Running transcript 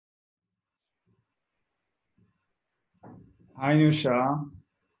Hi, Newsha.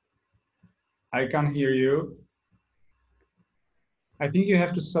 I can't hear you. I think you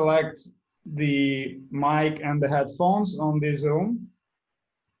have to select the mic and the headphones on the Zoom.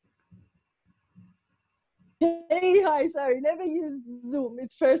 Hey, hi, sorry, never used Zoom.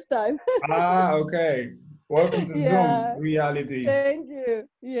 It's first time. Okay. Welcome to Zoom Yeah, reality. thank you.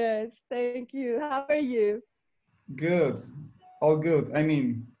 Yes, thank you. How are you? Good. All good. I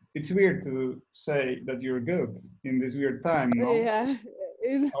mean, it's weird to say that you're good in this weird time, no? Yeah,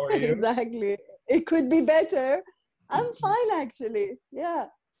 How are you? exactly. It could be better. I'm fine, actually. Yeah, I'm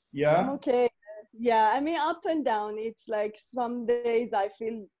Yeah? okay. Yeah, I mean, up and down. It's like some days I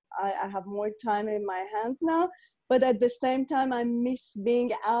feel I have more time in my hands now, but at the same time, I miss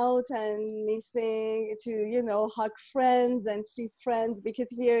being out and missing to, hug friends and see friends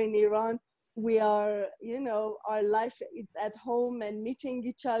because here in Iran, we are, our life is at home and meeting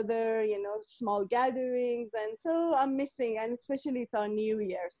each other, small gatherings. And so I'm missing, and especially it's our New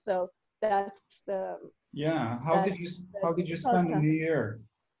Year. So that's the, Yeah. that's the How did you difficult spend the time. new year?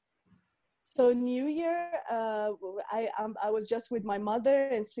 So New Year, I was just with my mother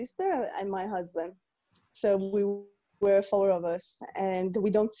and sister and my husband. So we were four of us, and we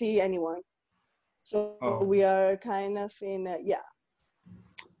don't see anyone. So Oh, we are kind of in, yeah.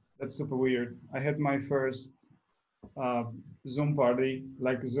 that's super weird. I had my first uh, Zoom party,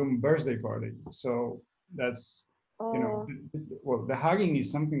 like Zoom birthday party. So that's, Oh, well, the hugging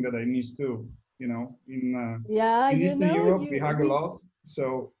is something that I miss too. yeah, In Eastern Europe, we hug a we, lot.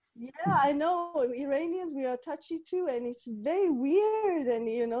 So yeah, I know Iranians, we are touchy too, and it's very weird. And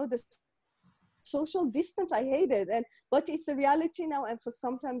the social distance, I hate it. But it's a reality now, and for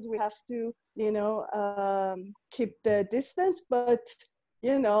sometimes we have to, keep the distance. But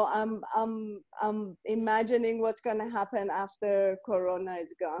I'm imagining what's gonna happen after Corona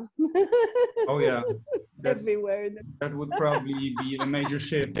is gone. oh yeah, that Everywhere. that would probably be a major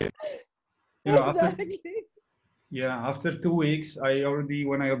shift. After Exactly. after 2 weeks, I already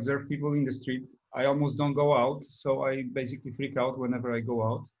when I observe people in the street, I almost don't go out. So I basically freak out whenever I go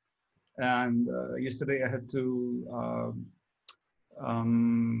out. And yesterday I had to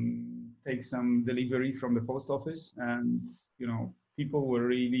take some delivery from the post office, and people were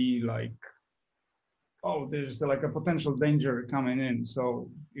really like, oh, there's like a potential danger coming in. So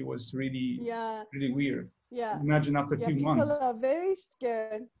it was really, Yeah, really weird. yeah. Imagine after Yeah, two people months. are very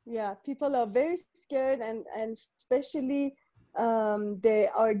scared. Yeah, people are very scared, and especially they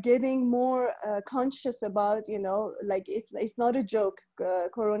are getting more conscious about, like it's not a joke.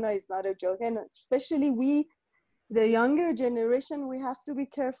 Corona is not a joke, and especially we, the younger generation, we have to be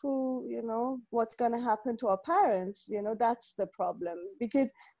careful. What's gonna happen to our parents. That's the problem, because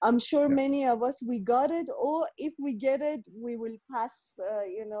I'm sure Yeah, many of us we got it, or if we get it, we will pass.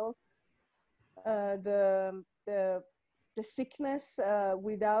 The sickness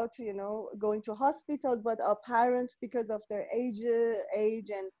without going to hospitals, but our parents, because of their age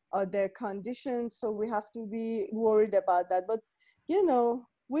and their conditions, so we have to be worried about that. But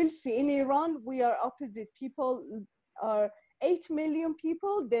we'll see. In Iran we are opposite. People are 8 million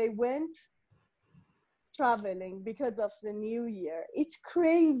people, they went traveling because of the New Year. It's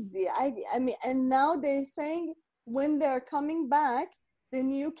crazy. I mean, and now they're saying when they're coming back, the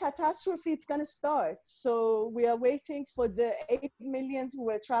new catastrophe is going to start. So we are waiting for the 8 millions who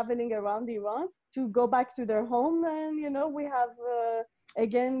were traveling around Iran to go back to their home. And, we have,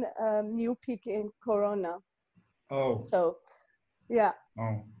 again, new peak in Corona. oh, So, yeah,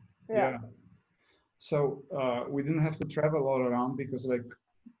 oh, yeah. yeah. So we didn't have to travel all around because like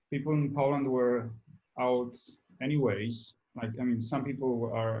people in Poland were out anyways. Like, I mean, some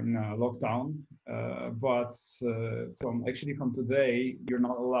people are in a lockdown, but from today, you're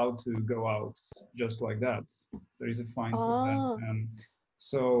not allowed to go out just like that. There is a fine for that. Ah,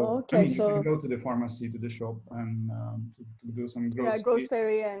 So, I okay. mean, you can So, go to the pharmacy, to the shop, and to do some yeah, groceries.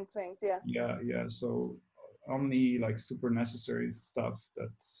 grocery and things. Yeah. Yeah, yeah. So only like super necessary stuff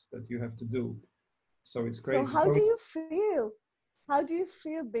that you have to do. So it's So crazy. how So do you feel? How do you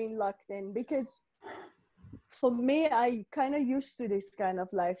feel being locked in? Because for me, I kind of used to this kind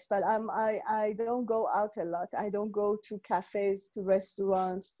of lifestyle. I don't go out a lot. I don't go to cafes, to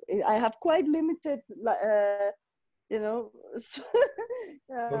restaurants. I have quite limited, you know,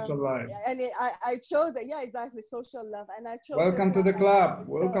 social life. and I chose it. Yeah, exactly, social life, and I chose the Welcome to the quiet club.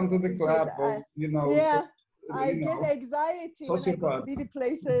 myself Welcome to the because club of, yeah, so, I get anxiety when I go to sociopaths. busy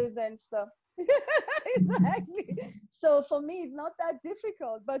places and stuff. Exactly. So for me, it's not that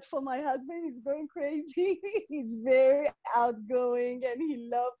difficult, but for my husband, he's going crazy. He's very outgoing, and he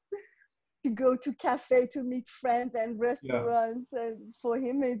loves to go to cafe to meet friends and Yeah. restaurants. And for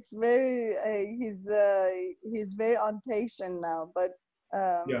him, it's very he's very impatient now. But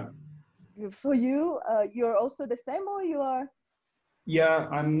Yeah. for you, you're also the same, or you are? Yeah,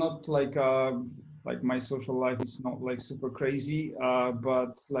 I'm not like my social life is not like super crazy,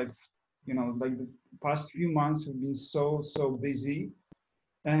 but like like the past few months have been so busy,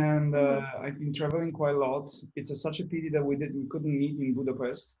 and Mm. I've been traveling quite a lot. It's such a pity that we couldn't meet in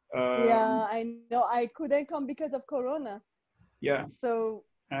Budapest. Yeah, I know. I couldn't come because of Corona. Yeah, So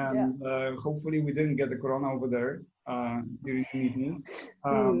yeah. and hopefully we didn't get the corona over there during the meeting.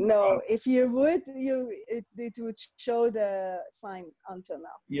 But No, if you would, it would show the sign until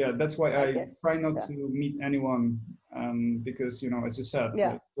now, yeah, that's why I I guess. try not Yeah. to meet anyone, because as you said,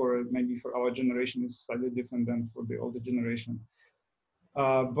 Yeah. like for maybe for our generation is slightly different than for the older generation.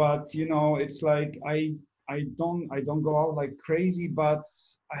 But it's like I don't go out like crazy, but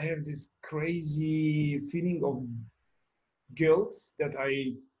I have this crazy feeling of guilt that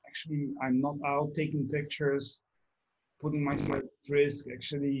I'm not out taking pictures, putting myself at risk,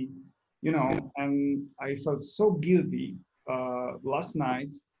 actually, and I felt so guilty last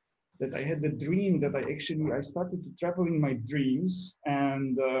night that I had the dream that I started to travel in my dreams,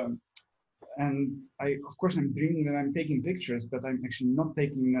 and I of course I'm dreaming that I'm taking pictures that I'm actually not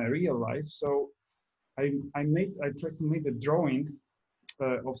taking in real life. So I tried to make a drawing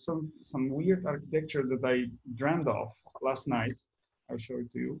of some weird architecture that I dreamed of last night. I'll show it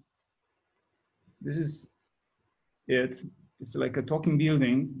to you. This is it. It's like a talking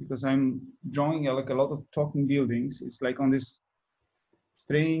building because I'm drawing like a lot of talking buildings. It's like on this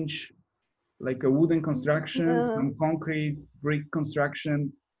strange, like a wooden construction, Uh, some concrete brick construction.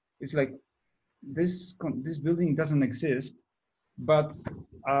 It's like this building doesn't exist, but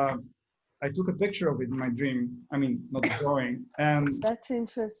uh, I took a picture of it in my dream. I mean, not the drawing, that's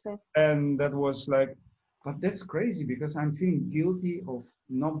interesting. and that was like, but that's crazy because I'm feeling guilty of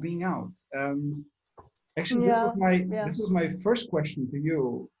not being out. Actually, this was Yeah, my yeah. this was my first question to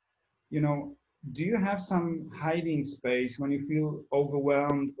you. You know, do you have some hiding space when you feel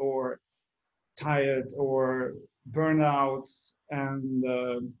overwhelmed or tired or burned out, and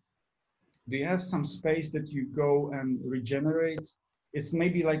do you have some space that you go and regenerate? It's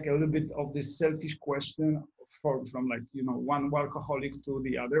maybe like a little bit of this selfish question from like one workaholic to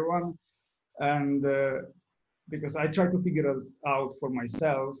the other one, and because I try to figure it out for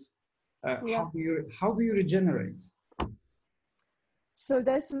myself, Yeah. how do you regenerate? So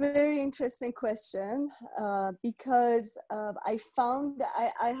that's a very interesting question, because I found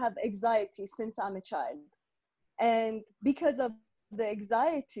I have anxiety since I'm a child. And because of the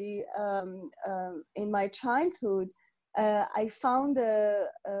anxiety in my childhood, I found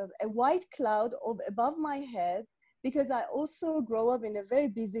a white cloud above my head, because I also grew up in a very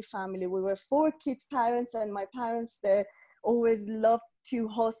busy family. We were 4 kid parents, and my parents, they always loved to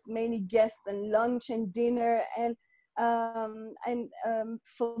host many guests and lunch and dinner. And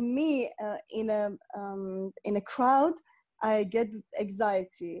for me, in a crowd, I get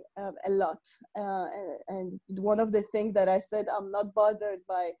anxiety a lot, and one of the things that I said, I'm not bothered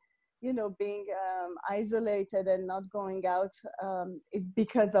by, being isolated and not going out, is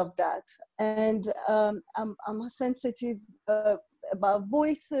because of that. And I'm sensitive about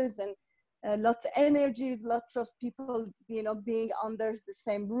voices and lots of energies, lots of people, being under the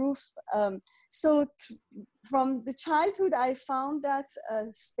same roof. So from the childhood, I found that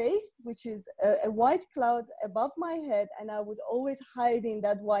space, which is a white cloud above my head, and I would always hide in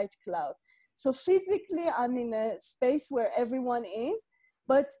that white cloud. So physically, I'm in a space where everyone is,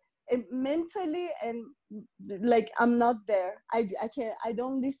 but mentally, and like, I'm not there. I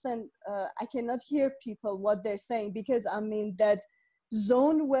don't listen. I cannot hear people what they're saying, because I'm in that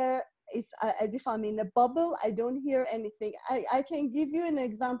zone where it's as if I'm in a bubble. I don't hear anything. I can give you an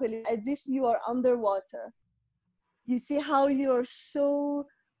example. As if you are underwater. You see how you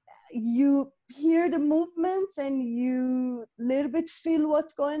hear the movements, and you little bit feel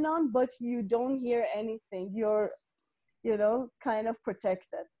what's going on, but you don't hear anything. You're, kind of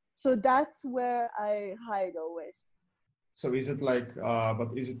protected. So that's where I hide always. So is it like, but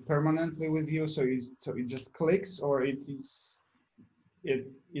is it permanently with you? So it just clicks, or it's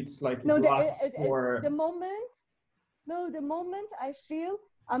like it No, lasts for. the moment No, the moment I feel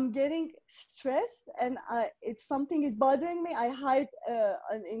I'm getting stressed, and it's something is bothering me, I hide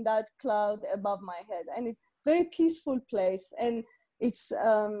in that cloud above my head, and it's very peaceful place. And it's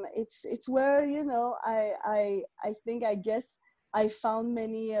where, I think, I guess, I found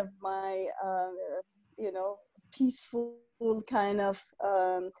many of my you know peaceful kind of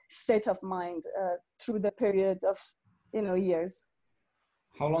state of mind through the period of years.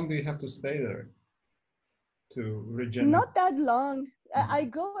 How long do you have to stay there to regenerate? Not that long. I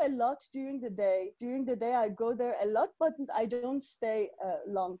Mhm. go a lot during the day. During the day, I go there a lot, but I don't stay a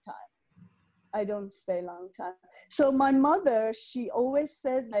long time. I don't stay long time. So my mother, she always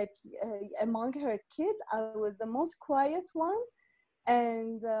says like among her kids, I was the most quiet one,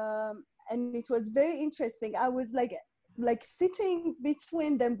 and it was very interesting. I was like sitting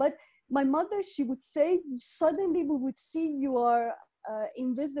between them, but my mother, she would say, suddenly we would see you are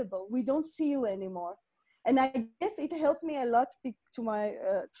invisible. We don't see you anymore. And I guess it helped me a lot to my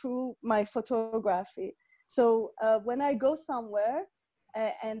through my photography. So when I go somewhere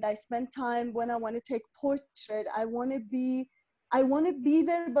and I spend time when I want to take portrait, I want to be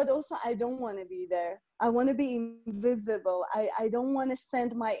there, but also I don't want to be there. I want to be invisible. I don't want to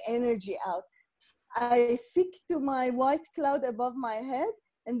send my energy out. I stick to my white cloud above my head,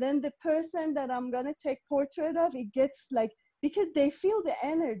 and then the person that I'm going to take portrait of, it gets like, because they feel the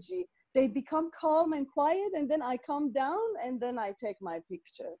energy, they become calm and quiet, and then I come down and then I take my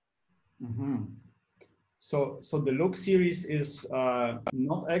pictures. Mhm. So the Look series is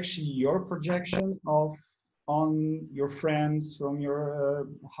not actually your projection of on your friends from your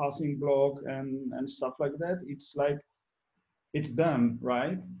housing blog and stuff like that. It's like it's them,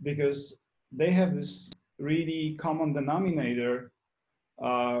 right? Because they have this really common denominator,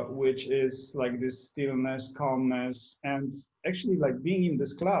 which is like this stillness, calmness, and actually like being in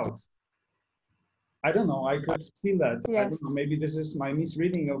this cloud. I don't know. I could feel that. I don't know. Yes. Maybe this is my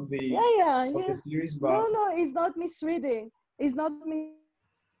misreading Yeah, yeah, of the yeah. series, No, but no, it's not misreading. It's not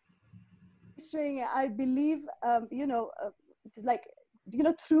misreading. I believe, like,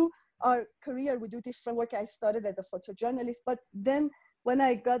 through our career, we do different work. I started as a photojournalist, but then when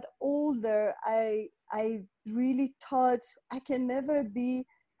I got older, I really thought I can never be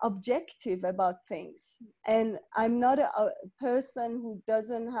objective about things. And I'm not a person who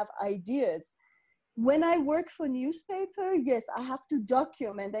doesn't have ideas. When I work for newspaper, yes, I have to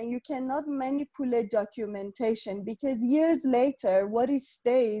document, and you cannot manipulate documentation, because years later, what it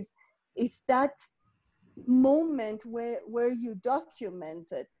stays is that moment where you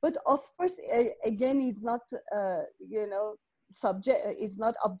document it. But of course, again, is not, subject, is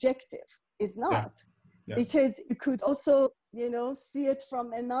not objective. It's yeah, not, yeah. because you could also, see it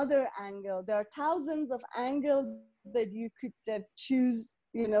from another angle. There are thousands of angles that you could choose,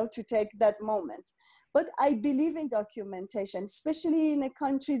 to take that moment. But I believe in documentation, especially in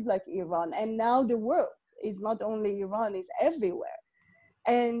countries like Iran. And now the world is not only Iran, it's everywhere.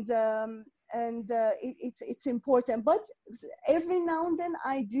 And it's important. But every now and then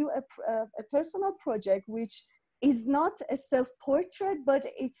I do a personal project, which is not a self-portrait, but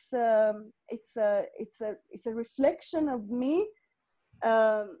it's a reflection of me,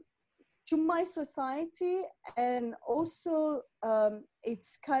 um, to my society, and also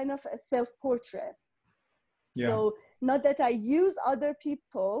it's kind of a self-portrait. Yeah, So not that I use other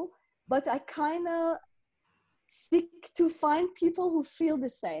people, but I kind of stick to find people who feel the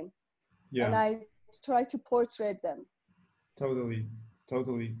same, and yeah, I try to portray them. totally,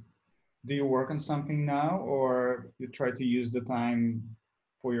 totally. Do you work on something now, or you try to use the time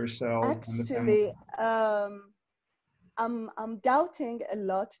for yourself and the family? Actually, I'm doubting a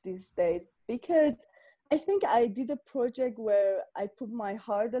lot these days, because I think I did a project where I put my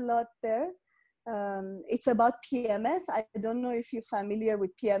heart a lot there. It's about PMS. I don't know if you're familiar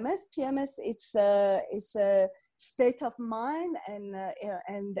with PMS. PMS, it's a state of mind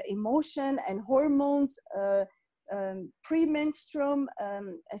and emotion and hormones, premenstruum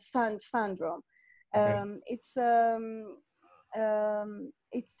syndrome. Okay,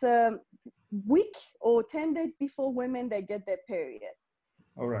 It's a week or 10 days before women they get their period.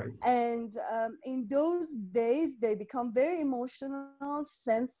 all right. And in those days they become very emotional,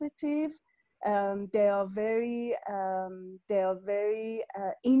 sensitive. They are very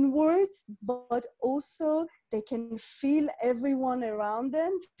inward, but also they can feel everyone around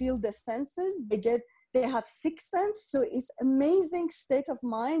them, feel the senses. They have sixth sense. So it's amazing state of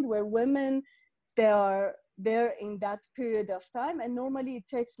mind where women, they are there in that period of time, and normally it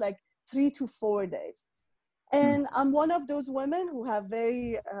takes like 3 to 4 days. Hmm. And I'm one of those women who have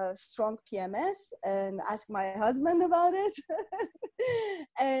very strong PMS, and ask my husband about it.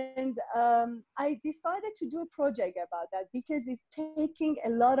 And I decided to do a project about that, because it's taking a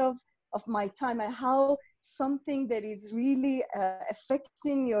lot of my time, and how something that is really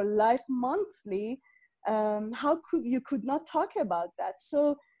affecting your life monthly, how could not talk about that.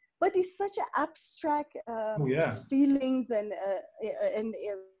 So, but it's such an abstract Oh yeah, feelings and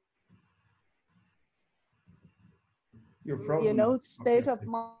you're frozen. state Okay, of okay.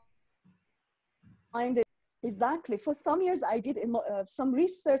 mind. Exactly. For some years, I did some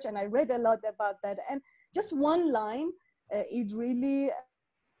research and I read a lot about that. And just one line, it really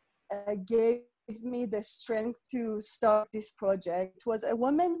gave me the strength to start this project. It was a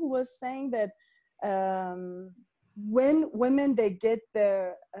woman who was saying that when women, they get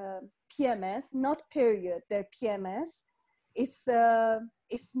their PMS, not period, their PMS, it's,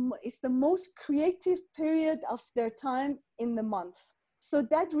 it's the most creative period of their time in the month. So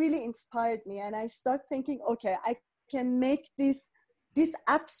that really inspired me, and I start thinking, okay, I can make this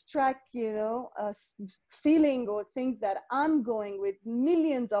abstract, feeling or things that I'm going with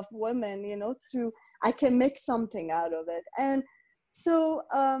millions of women, through, I can make something out of it. And so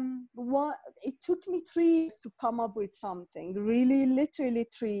it took me 3 years to come up with something, really, literally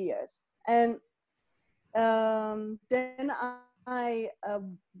 3 years. And then I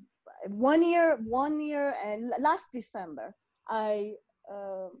 1 year, and last December, I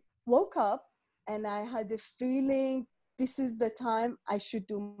woke up and I had the feeling this is the time I should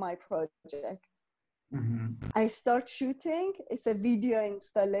do my project. Mm-hmm. I start shooting. It's a video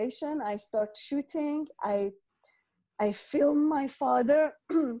installation. I start shooting. I film my father,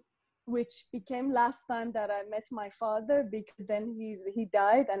 which became last time that I met my father, because then he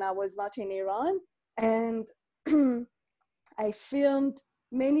died and I was not in Iran. And I filmed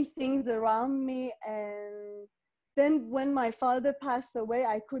many things around me. And then when my father passed away,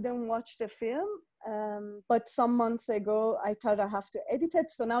 I couldn't watch the film. But some months ago, I thought I have to edit it.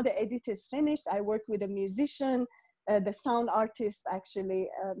 So now the edit is finished. I work with a musician, the sound artist, actually.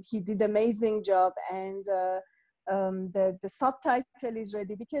 He did an amazing job. And the subtitle is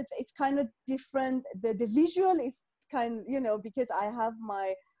ready, because it's kind of different. The visual is kind of, because I have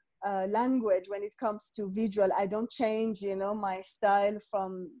my language when it comes to visual. I don't change, my style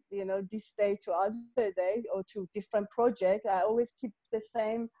from, this day to other day or to different project. I always keep the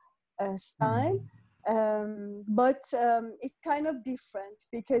same style. But it's kind of different,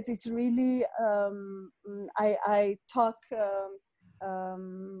 because it's really, I talk,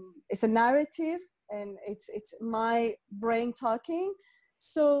 it's a narrative, and it's my brain talking.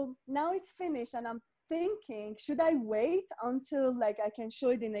 So now it's finished, and I'm thinking, should I wait until like I can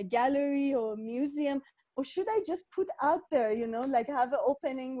show it in a gallery or a museum, or should I just put out there, like have an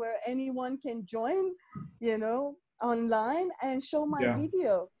opening where anyone can join, online and show my Yeah.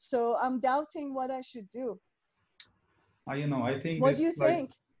 video? So I'm doubting what I should do. I think What do this you like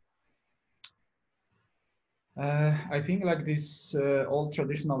think? I think like this old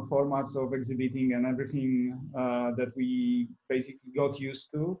traditional formats of exhibiting and everything that we basically got used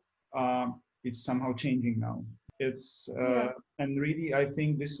to, it's somehow changing now. It's Yeah, and really, I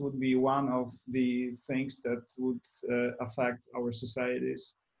think this would be one of the things that would affect our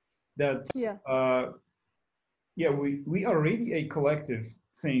societies. That yeah, yeah, we are really a collective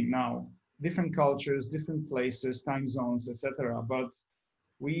thing now. Different cultures, different places, time zones, etc. But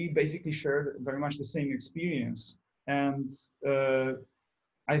we basically shared very much the same experience. And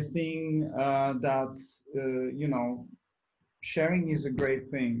I think that, sharing is a great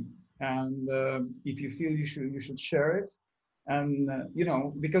thing. And if you feel you should share it. And,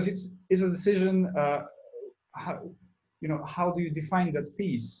 because it's a decision, how, how do you define that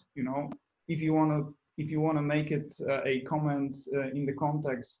piece? If you want to make it a comment in the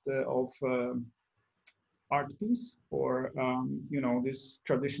context of art piece, or this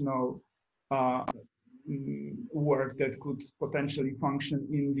traditional uh, work that could potentially function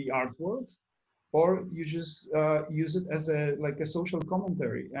in the art world, or you just use it as a like a social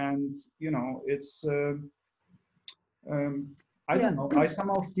commentary. And it's I yeah. don't know, I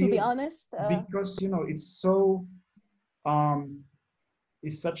somehow To be feel, honest, because it's so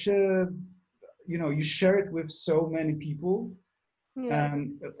it's such a, you share it with so many people, yeah,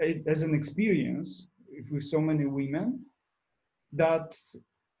 and as an experience with so many women, that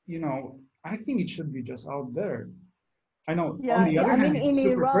I think it should be just out there. I know on yeah, the yeah. other I hand mean, it's in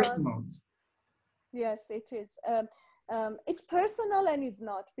super Iran, personal. yes, it is. It's personal and it's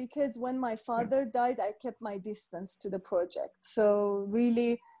not, because when my Yeah, father died, I kept my distance to the project. So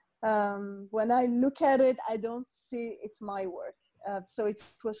really, when I look at it, I don't see it's my work. So it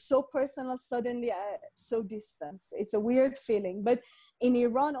was so personal, suddenly so distant. It's a weird feeling. But in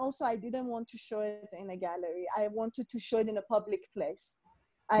Iran also, I didn't want to show it in a gallery. I wanted to show it in a public place.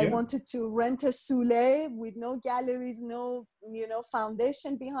 I yeah, wanted to rent a Soule with no galleries, no,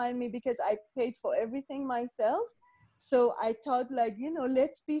 foundation behind me, because I paid for everything myself. So I thought, like,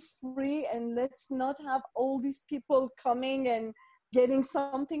 let's be free and let's not have all these people coming and getting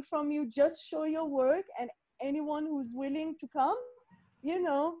something from you. Just show your work, and anyone who's willing to come,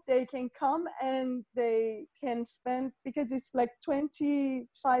 they can come and they can spend, because it's like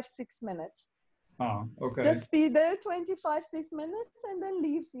 25, 6 minutes. Okay. Just be there 25-6 minutes and then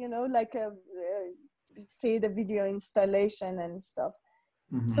leave, like see the video installation and stuff.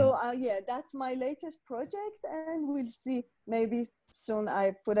 So yeah, that's my latest project, and we'll see. Maybe soon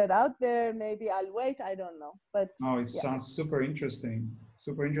I put it out there. Maybe I'll wait. I don't know. But Oh, it yeah, sounds super interesting.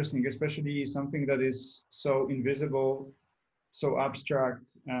 Super interesting, especially something that is so invisible, so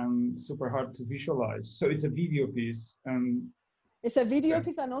abstract, and super hard to visualize. So it's a video piece, and it's a video okay.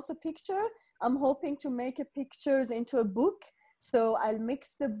 piece and also picture. I'm hoping to make pictures into a book. So I'll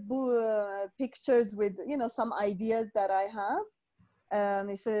mix the pictures with some ideas that I have.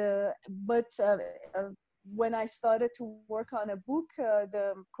 When I started to work on a book,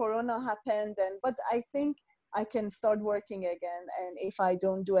 the corona happened, but I think I can start working again, and if I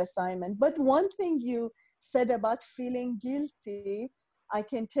don't do assignment. But one thing you said about feeling guilty, I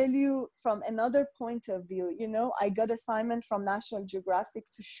can tell you from another point of view. I got assignment from National Geographic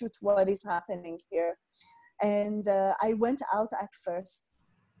to shoot what is happening here, and I went out at first.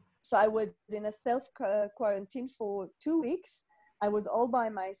 So I was in a self-quarantine for 2 weeks. I was all by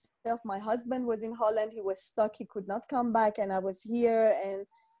myself. My husband was in Holland. He was stuck. He could not come back. And I was here.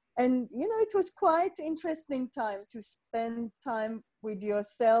 And it was quite interesting time to spend time with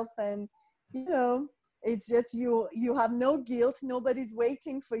yourself. And, it's just you have no guilt. Nobody's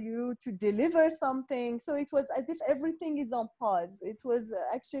waiting for you to deliver something. So it was as if everything is on pause. It was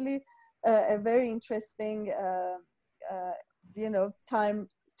actually a very interesting, time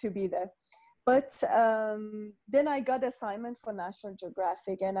to be there. But then I got assignment for National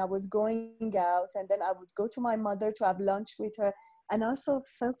Geographic, and I was going out, and then I would go to my mother to have lunch with her, and I also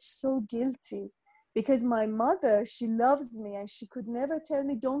felt so guilty because my mother, she loves me, and she could never tell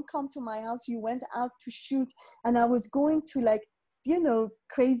me, don't come to my house, you went out to shoot. And I was going to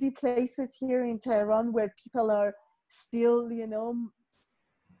crazy places here in Tehran where people are still,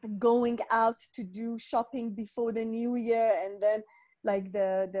 going out to do shopping before the new year, and then like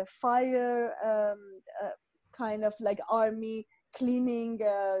the fire kind of like army cleaning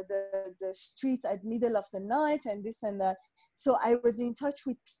the streets at middle of the night and this and that. So I was in touch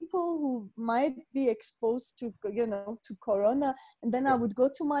with people who might be exposed to to corona, and then I would go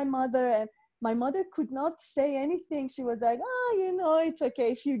to my mother, and my mother could not say anything. She was like, it's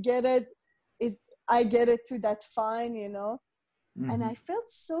okay if you get it, I get it too, that's fine. And I felt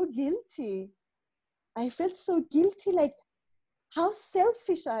so guilty. Like how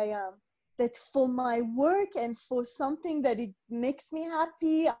selfish I am, that for my work and for something that it makes me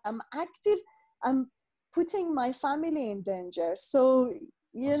happy, I'm active, I'm putting my family in danger. So,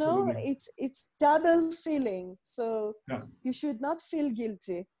 Absolutely. it's double feeling. So Yeah. you should not feel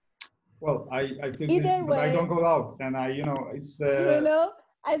guilty. Well, I feel guilty, Either but I don't way, go out, and it's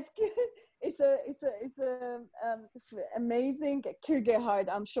as it's a amazing Kierkegaard.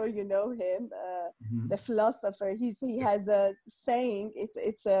 I'm sure you know him, the philosopher. He has a saying.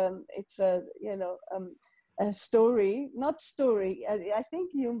 A story, not story. I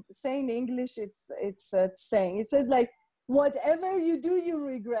think you say in English. It's a saying. It says like, whatever you do, you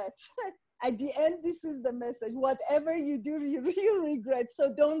regret. At the end, this is the message. Whatever you do, you regret.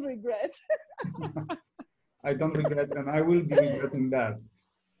 So don't regret. I don't regret, and I will be regretting that.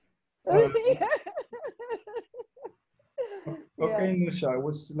 Yeah. Okay, Nusha, it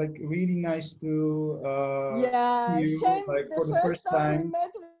was like really nice to see Yeah, you shame like the for the first first time we time.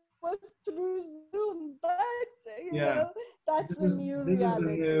 met was through Zoom, but Yeah, that's this a is new this is the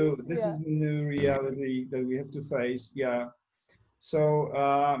reality. new this Yeah, is the new reality that we have to face. Yeah. So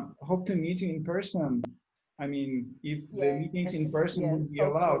hope to meet you in person. I mean, if the meetings in person would yes, be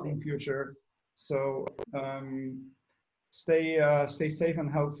allowed hopefully. in future. So stay safe and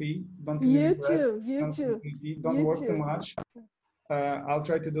healthy. Don't feel You regret. too, you Don't feel too, guilty. Don't you work too too. much. I'll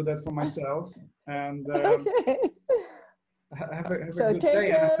try to do that for myself. And Okay. have a So good take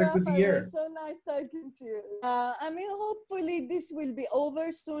day and have care, a good Rafa. It was year. so nice talking to you. Hopefully this will be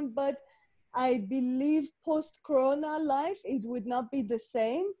over soon, but I believe post-corona life, it would not be the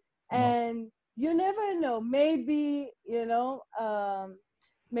same. No, And you never know. Maybe,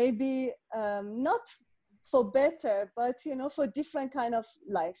 not for better, but, for different kind of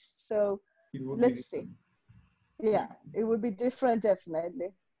life. So it would be let's see. different. Yeah, it will be different,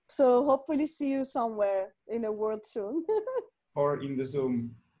 definitely. So hopefully see you somewhere in the world soon. Or in the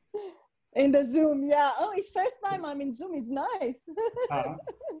Zoom. In the Zoom, yeah. Oh, it's first time I'm in Zoom. It's nice. Ah,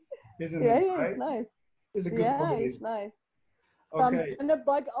 isn't Yeah, it yeah, it's right? nice. It's a good Yeah, hobby. it's nice. So I'm Okay. gonna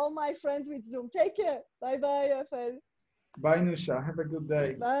bug all my friends with Zoom. Take care. Bye bye, Rafael. Bye, Nusha. Have a good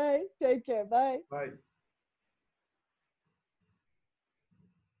day. Bye. Take care. Bye. Bye.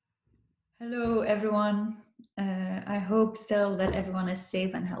 Hello, everyone. I hope still that everyone is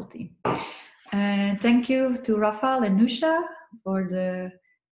safe and healthy. And thank you to Rafal and Newsha for the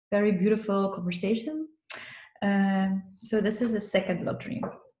very beautiful conversation. So this is the second lottery.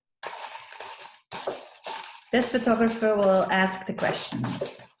 This photographer will ask the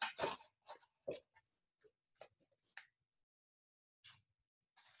questions.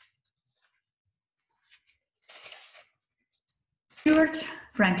 Stuart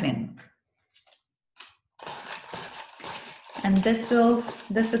Franklin. And this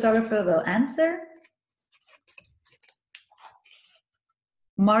photographer will answer.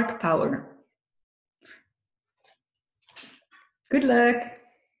 Mark Power. Good luck.